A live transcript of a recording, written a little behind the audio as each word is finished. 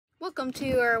Welcome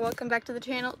back to the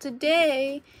channel.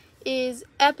 Today is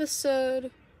episode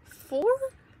 4?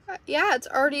 Yeah, it's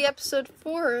already episode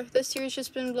 4. This series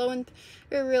just been blowing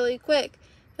through really quick.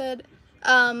 But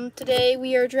today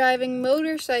we are driving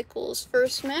motorcycles.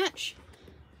 First match,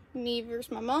 me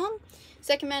versus my mom.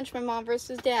 Second match, my mom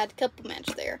versus dad. Couple match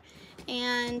there.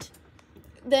 And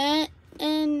then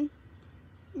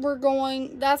we're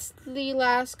going, that's the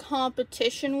last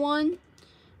competition one.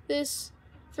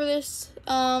 For this,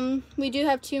 we do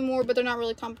have 2 more, but they're not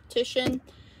really competition,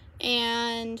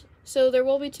 and so there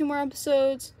will be 2 more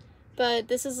episodes, but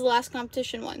this is the last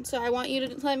competition one. So I want you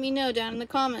to let me know down in the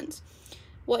comments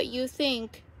what you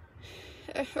think,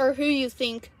 or who you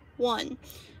think won.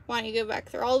 Why don't you go back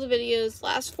through all the videos,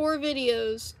 last 4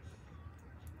 videos,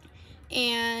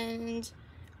 and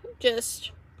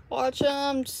just watch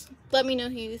them. Just let me know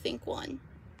who you think won,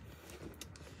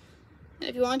 and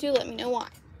if you want to, let me know why.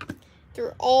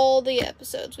 Through all the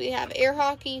episodes, we have air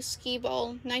hockey, skee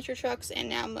ball, nitro trucks, and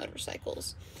now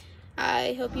motorcycles.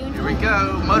 I hope you enjoy. Here we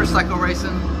go, motorcycle racing.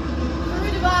 Through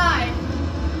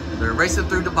Dubai. They're racing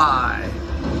through Dubai.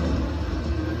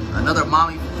 Another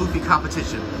mommy poopy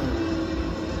competition.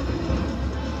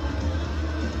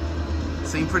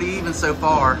 Seemed pretty even so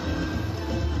far.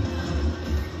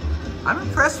 I'm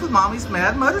impressed with mommy's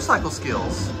mad motorcycle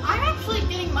skills. I'm actually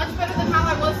getting much better than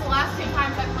how I was the last 2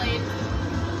 times I played.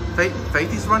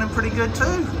 Faithy's running pretty good too.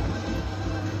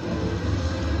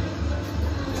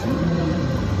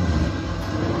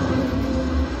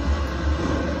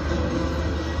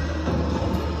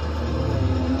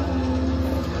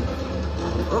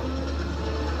 Oh,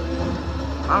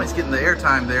 Mommy's getting the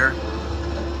airtime there.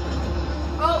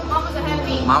 Oh, Mama's ahead of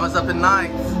me. Mama's up in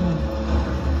 9th.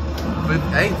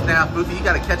 8th now. Foofy, you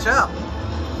got to catch up.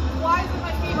 Why is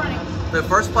my speed running? The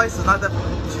first place is not that.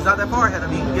 She's not that far ahead of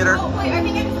me. You can get her. Oh wait, I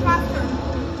think I just passed her.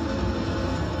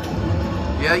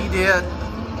 Yeah, you did.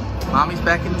 Mommy's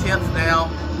back in 10th now.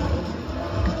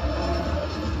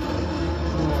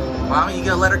 Mommy, you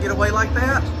gonna let her get away like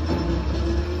that?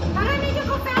 How did I make it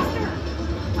go faster?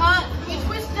 You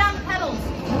twist down the pedals.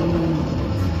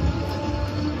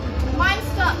 Mine's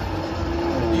stuck.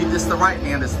 It's the right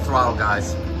hand is the throttle,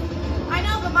 guys. I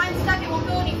know, but mine's stuck. It won't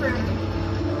go any further.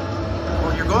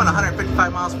 Well, you're going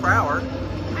 155 miles per hour.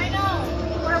 I know,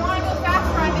 but I want to go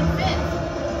faster. I'm in 5th.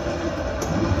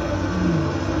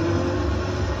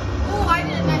 Ooh, I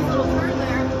did a nice little turn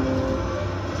there.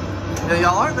 Yeah,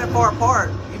 y'all aren't that far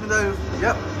apart, even though,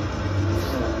 yep.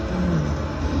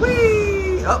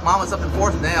 Whee! Oh, Mama's up in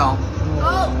 4th now.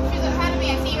 Oh, she's ahead of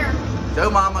me. I see her. Go,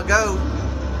 Mama, go.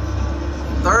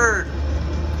 3rd.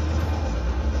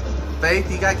 Faith,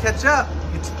 you gotta catch up.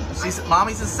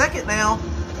 Mommy's in 2nd now.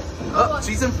 Oh,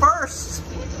 she's in 1st.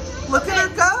 Look at her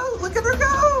go! Look at her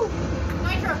go!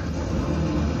 Nitro.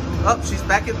 Oh, she's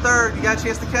back in 3rd. You got a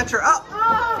chance to catch her. Oh!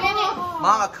 Finish.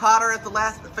 Mama caught her at the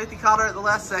last. Faithy caught her at the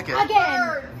last second.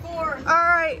 Again. 4th. All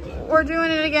right, we're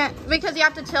doing it again because you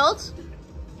have to tilt.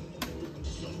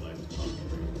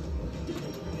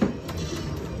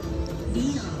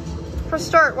 Press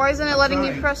start. Why isn't it letting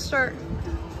me press start?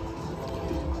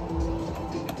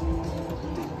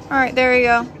 All right, there you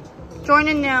go. Join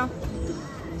in now.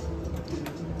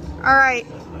 All right,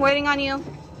 waiting on you.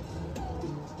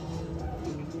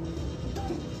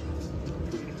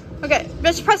 Okay,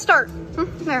 just press start.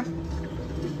 There.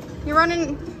 You're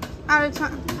running out of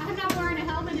time. I'm not wearing a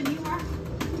helmet and you are.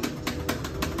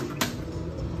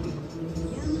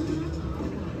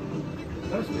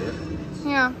 That's good.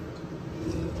 Yeah.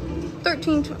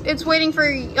 13. It's waiting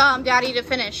for Daddy to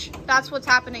finish. That's what's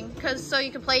happening, because so you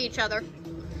can play each other.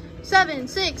 7,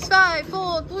 6, 5,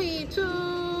 4, 3,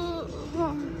 2,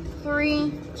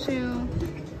 3, 2.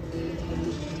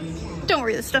 Don't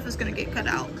worry, this stuff is gonna get cut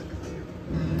out.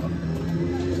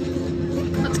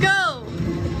 Let's go!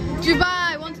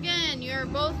 Dubai, once again, you're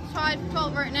both tied for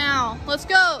 12 right now. Let's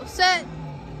go, set,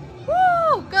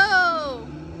 woo, go!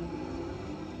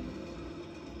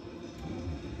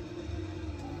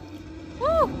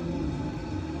 Woo!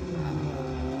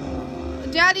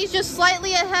 Daddy's just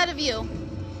slightly ahead of you.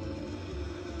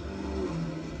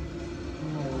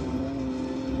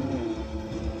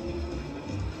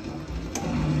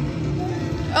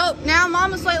 Oh, now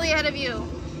Mama's slightly ahead of you.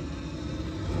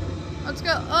 Let's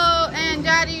go. Oh, and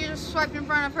Daddy just swiped in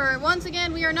front of her. Once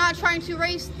again, we are not trying to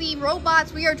race the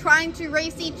robots. We are trying to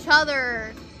race each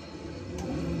other.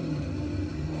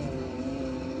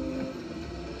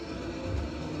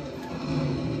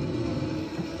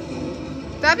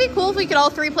 That'd be cool if we could all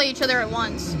 3 play each other at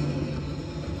once.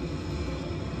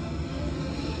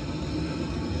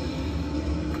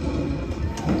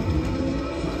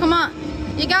 Come on.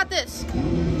 You got this.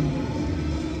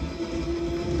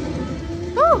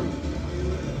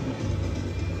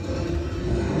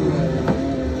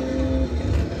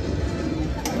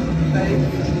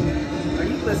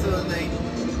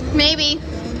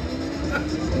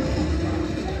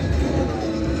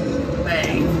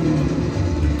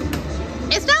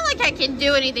 can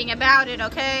do anything about it,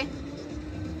 okay?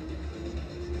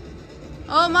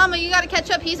 Oh, Mama, you gotta catch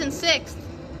up. He's in 6th.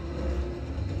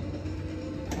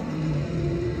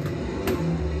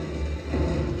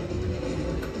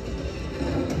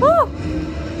 Woo!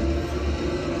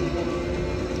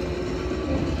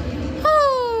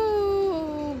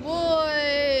 Oh,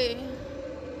 boy.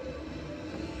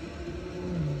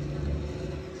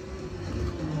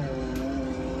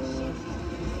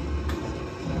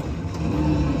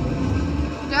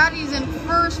 Daddy's in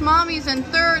 1st, Mommy's in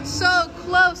 3rd. So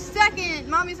close. 2nd.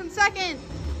 Mommy's in 2nd.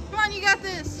 Come on, you got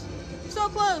this. So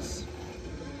close.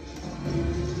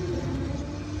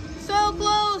 So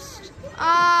close.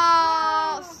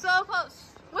 Oh, so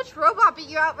close. Which robot beat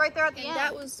you out right there at the end?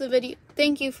 That was the video.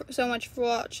 Thank you so much for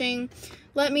watching.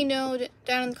 Let me know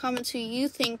down in the comments who you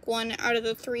think won out of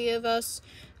the 3 of us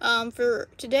for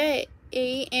today,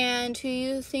 and who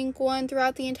you think won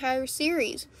throughout the entire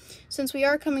series. Since we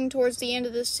are coming towards the end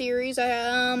of this series,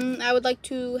 I would like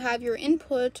to have your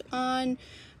input on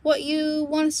what you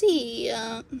want to see,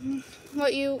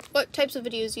 what types of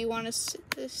videos you want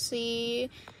to see,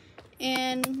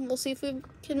 and we'll see if we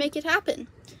can make it happen.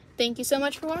 Thank you so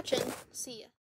much for watching. See ya.